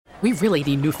We really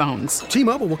need new phones.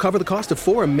 T-Mobile will cover the cost of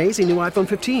 4 amazing new iPhone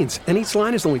 15s, and each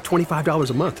line is only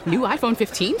 $25 a month. New iPhone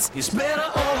 15s? It's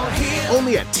better over here.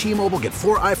 Only at T-Mobile, get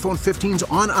 4 iPhone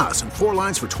 15s on us and 4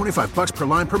 lines for $25 per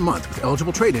line per month with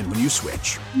eligible trade-in when you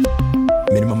switch.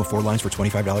 Minimum of 4 lines for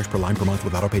 $25 per line per month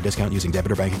with autopay discount using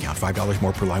debit or bank account. $5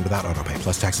 more per line without autopay,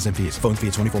 plus taxes and fees. Phone fee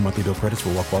at 24 monthly bill credits for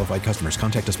well-qualified customers.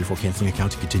 Contact us before canceling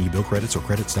account to continue bill credits or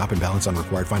credit stop and balance on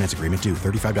required finance agreement due.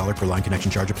 $35 per line connection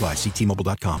charge applies. See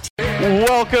T-Mobile.com.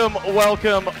 Welcome to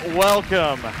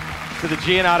the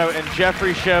Giannotto and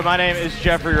Jeffrey Show. My name is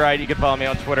Jeffrey Wright. You can follow me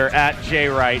on Twitter at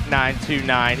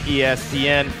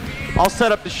jwright929ESPN. I'll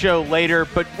set up the show later,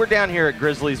 but we're down here at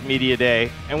Grizzlies Media Day,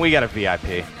 and we got a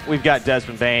VIP. We've got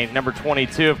Desmond Bane, number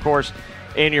 22, of course,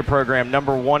 in your program,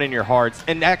 number 1 in your hearts.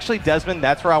 And actually, Desmond,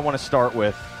 that's where I want to start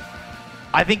with.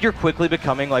 I think you're quickly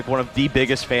becoming like one of the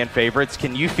biggest fan favorites.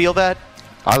 Can you feel that?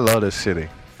 I love this city.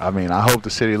 I mean, I hope the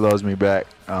city loves me back.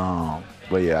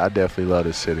 But, yeah, I definitely love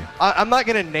this city. I'm not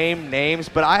going to name names,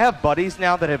 but I have buddies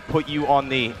now that have put you on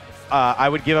the I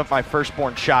would give up my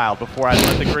firstborn child before I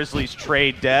let the Grizzlies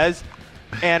trade Dez.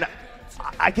 And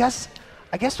I guess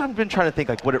I've been trying to think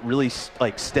like what it really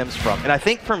like stems from. And I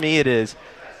think for me it is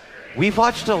we've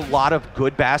watched a lot of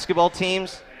good basketball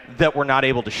teams that were not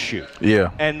able to shoot.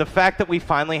 Yeah. And the fact that we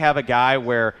finally have a guy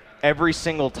where every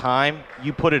single time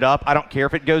you put it up, I don't care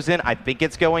if it goes in, I think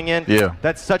it's going in. Yeah.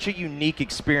 That's such a unique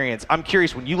experience. I'm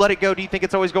curious, when you let it go, do you think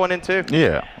it's always going in too?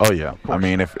 Yeah. Oh, yeah. I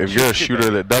mean, if you're a shooter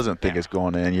that doesn't think it's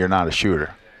going in, you're not a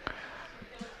shooter.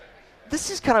 This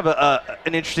is kind of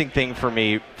an interesting thing for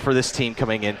me for this team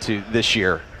coming into this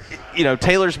year. You know,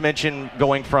 Taylor's mentioned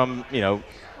going from,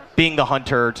 being the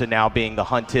hunter to now being the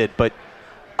hunted, but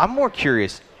I'm more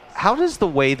curious. How does the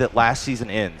way that last season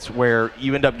ends, where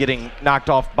you end up getting knocked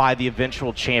off by the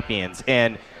eventual champions,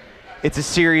 and it's a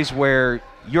series where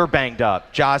you're banged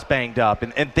up, Ja's banged up,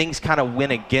 and things kind of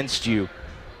went against you,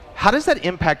 how does that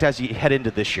impact as you head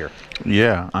into this year?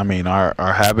 Yeah, I mean, our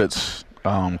habits,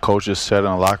 coaches said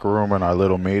in the locker room in our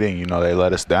little meeting, they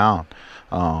let us down.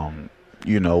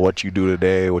 What you do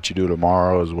today, what you do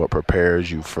tomorrow is what prepares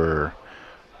you for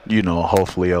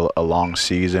hopefully a long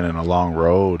season and a long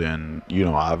road. And,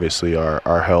 obviously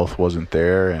our health wasn't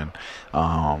there. And,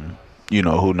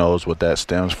 who knows what that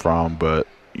stems from. But,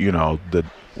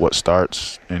 what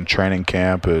starts in training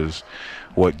camp is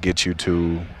what gets you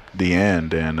to the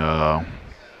end. And,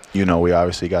 we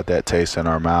obviously got that taste in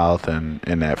our mouth and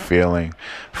that feeling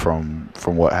from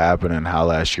what happened and how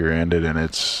last year ended. And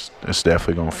it's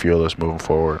definitely going to fuel us moving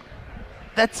forward.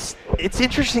 It's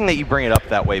interesting that you bring it up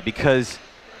that way because –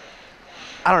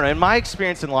 I don't know, in my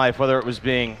experience in life, whether it was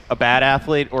being a bad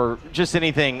athlete or just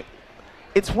anything,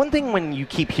 it's one thing when you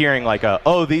keep hearing like,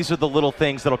 these are the little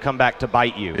things that'll come back to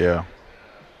bite you. Yeah.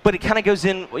 But it kind of goes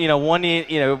in, in one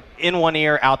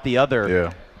ear, out the other.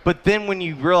 Yeah. But then when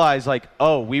you realize like,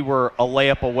 we were a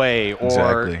layup away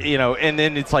or, exactly. And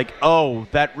then it's like, do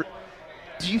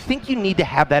you think you need to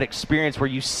have that experience where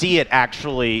you see it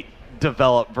actually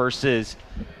develop versus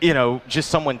just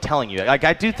someone telling you? Like,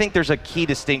 I do think there's a key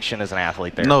distinction as an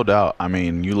athlete there. No doubt. I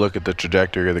mean, you look at the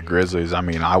trajectory of the Grizzlies. I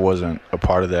mean, I wasn't a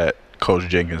part of that Coach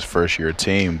Jenkins' first-year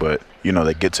team, but,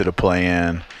 they get to the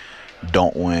play-in,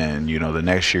 don't win. The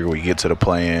next year we get to the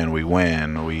play-in, we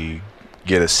win. We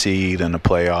get a seed in the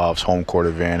playoffs, home court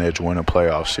advantage, win a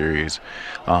playoff series.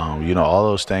 All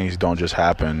those things don't just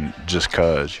happen just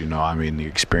because, I mean, the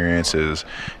experience is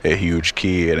a huge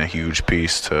key and a huge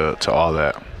piece to all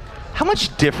that. How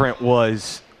much different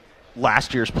was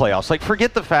last year's playoffs? Like,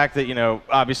 forget the fact that,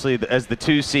 obviously as the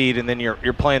 2 seed and then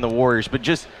you're playing the Warriors, but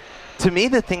just to me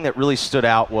the thing that really stood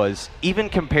out was even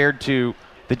compared to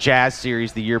the Jazz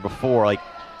series the year before, like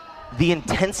the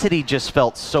intensity just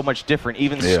felt so much different,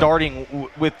 even starting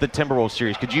with the Timberwolves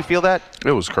series. Could you feel that?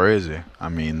 It was crazy. I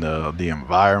mean, the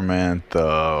environment,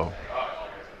 the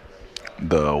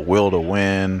will to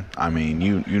win. I mean,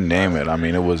 you name it. I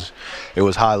mean, it was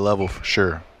high level for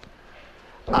sure.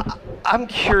 I'm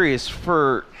curious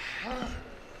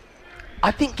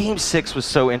I think Game 6 was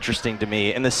so interesting to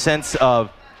me in the sense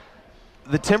of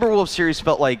the Timberwolves series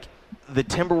felt like the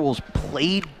Timberwolves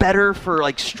played better for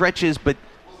like stretches, but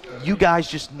you guys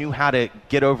just knew how to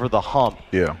get over the hump.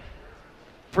 Yeah.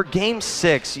 For Game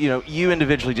 6, you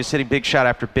individually just hitting big shot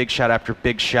after big shot after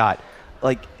big shot.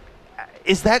 Like,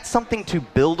 is that something to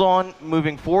build on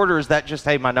moving forward, or is that just,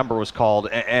 hey, my number was called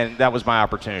and that was my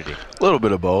opportunity? A little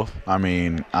bit of both. I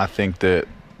mean, I think that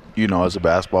as a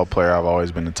basketball player, I've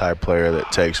always been the type of player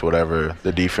that takes whatever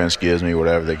the defense gives me,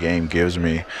 whatever the game gives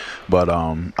me. But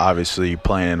obviously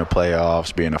playing in the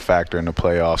playoffs, being a factor in the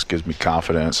playoffs gives me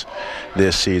confidence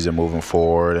this season moving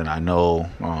forward. And I know,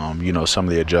 some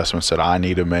of the adjustments that I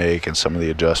need to make and some of the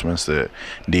adjustments that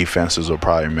defenses will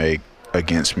probably make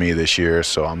against me this year.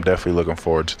 So I'm definitely looking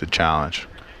forward to the challenge.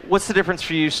 What's the difference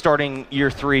for you starting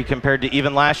year 3 compared to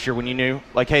even last year when you knew,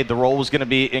 hey, the role was going to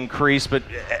be increased, but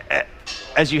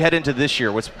as you head into this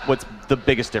year, what's the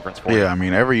biggest difference for you? Yeah, I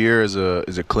mean, every year is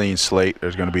a clean slate.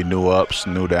 There's going to be new ups,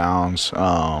 new downs.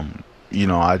 I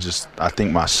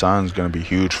think my son's going to be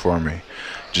huge for me.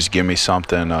 Just give me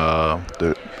something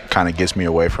that kind of gets me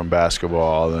away from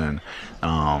basketball and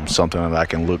something that I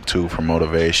can look to for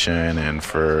motivation and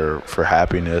for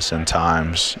happiness in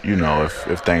times,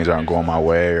 if things aren't going my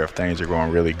way or if things are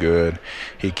going really good.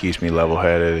 He keeps me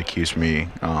level-headed. It keeps me,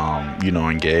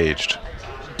 engaged.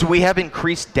 Do we have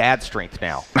increased dad strength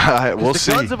now? We'll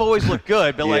see. The Suns have always looked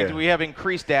good, but Yeah. do we have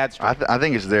increased dad strength? I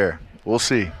think it's there. We'll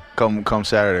see. Come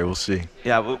Saturday, we'll see.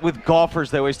 Yeah, with golfers,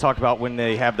 they always talk about when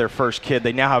they have their first kid,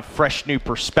 they now have fresh new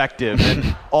perspective,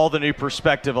 and all the new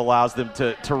perspective allows them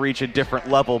to reach a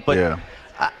different level. But Yeah.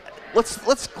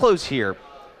 Let's close here.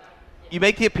 You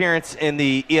make the appearance in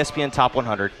the ESPN Top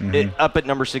 100, up at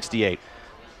number 68.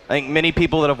 I think many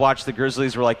people that have watched the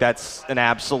Grizzlies were like, that's an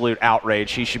absolute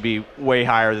outrage. He should be way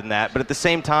higher than that. But at the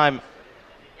same time,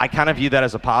 I kind of view that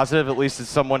as a positive, at least as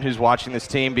someone who's watching this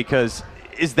team, because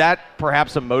is that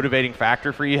perhaps a motivating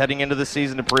factor for you heading into the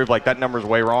season to prove that number's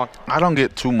way wrong? I don't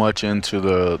get too much into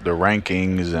the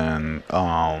rankings and,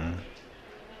 all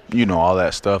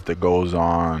that stuff that goes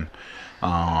on.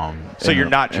 So you're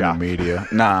not in the media.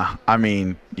 Nah, I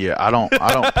mean, yeah, I don't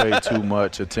pay too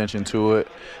much attention to it.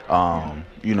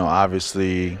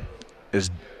 Obviously,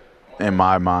 it's in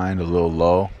my mind a little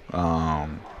low,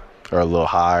 or a little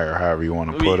high, or however you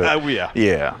want to put it. Yeah.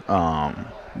 Yeah.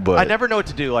 But I never know what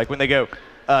to do. When they go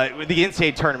with the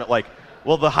NCAA tournament,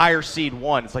 the higher seed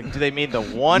won. It's do they mean the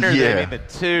 1 or do they mean the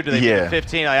 2? Do they mean the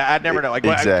 15? I never know.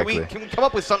 Exactly. Can we come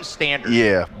up with some standard?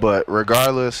 Yeah, but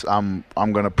regardless, I'm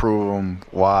going to prove them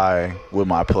why with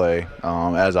my play,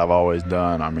 as I've always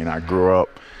done. I mean, I grew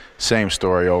up, same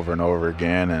story over and over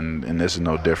again, and this is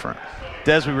no different.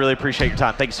 Des, we really appreciate your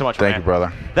time. Thank you so much, Thank you,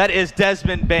 brother. That is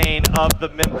Desmond Bane of the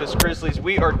Memphis Grizzlies.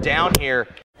 We are down here.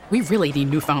 We really need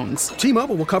new phones.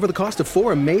 T-Mobile will cover the cost of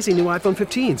 4 amazing new iPhone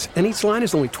 15s, and each line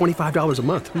is only $25 a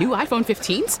month. New iPhone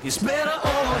 15s?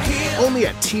 Only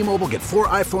at T-Mobile, get 4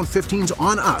 iPhone 15s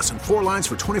on us and 4 lines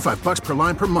for $25 per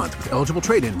line per month with eligible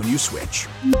trade-in when you switch.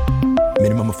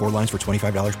 Minimum of 4 lines for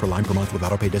 $25 per line per month with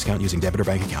autopay discount using debit or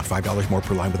bank account. $5 more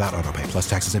per line without autopay, plus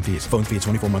taxes and fees. Phone fee at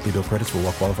 24 monthly bill credits for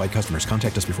well-qualified customers.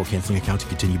 Contact us before canceling account to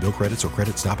continue bill credits or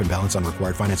credit stop and balance on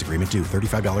required finance agreement due.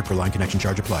 $35 per line connection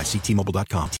charge applies. See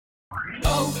T-Mobile.com.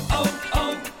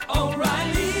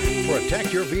 O'Reilly.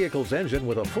 Protect your vehicle's engine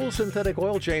with a full synthetic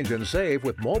oil change and save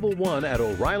with Mobil 1 at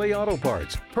O'Reilly Auto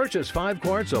Parts. Purchase 5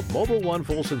 quarts of Mobil 1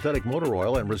 full synthetic motor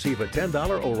oil and receive a $10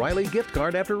 O'Reilly gift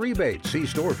card after rebate. See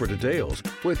store for details.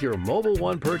 With your Mobil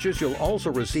 1 purchase, you'll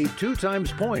also receive 2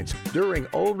 times points during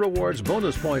O Rewards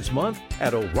Bonus Points Month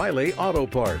at O'Reilly Auto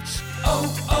Parts.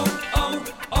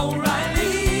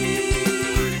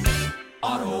 O'Reilly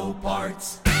Auto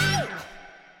Parts.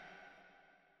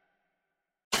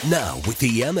 Now, with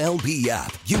the MLB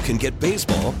app, you can get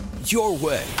baseball your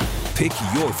way. Pick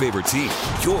your favorite team,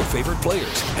 your favorite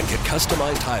players, and get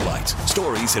customized highlights,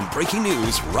 stories, and breaking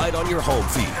news right on your home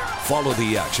feed. Follow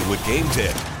the action with Game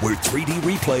 10, where 3D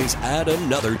replays add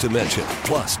another dimension.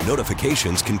 Plus,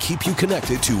 notifications can keep you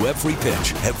connected to every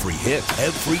pitch, every hit,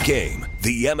 every game.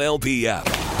 The MLB app.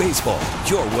 Baseball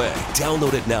your way.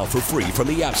 Download it now for free from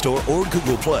the App Store or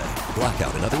Google Play.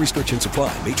 Blackout and other restrictions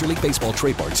apply. Major League Baseball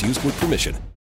trademarks used with permission.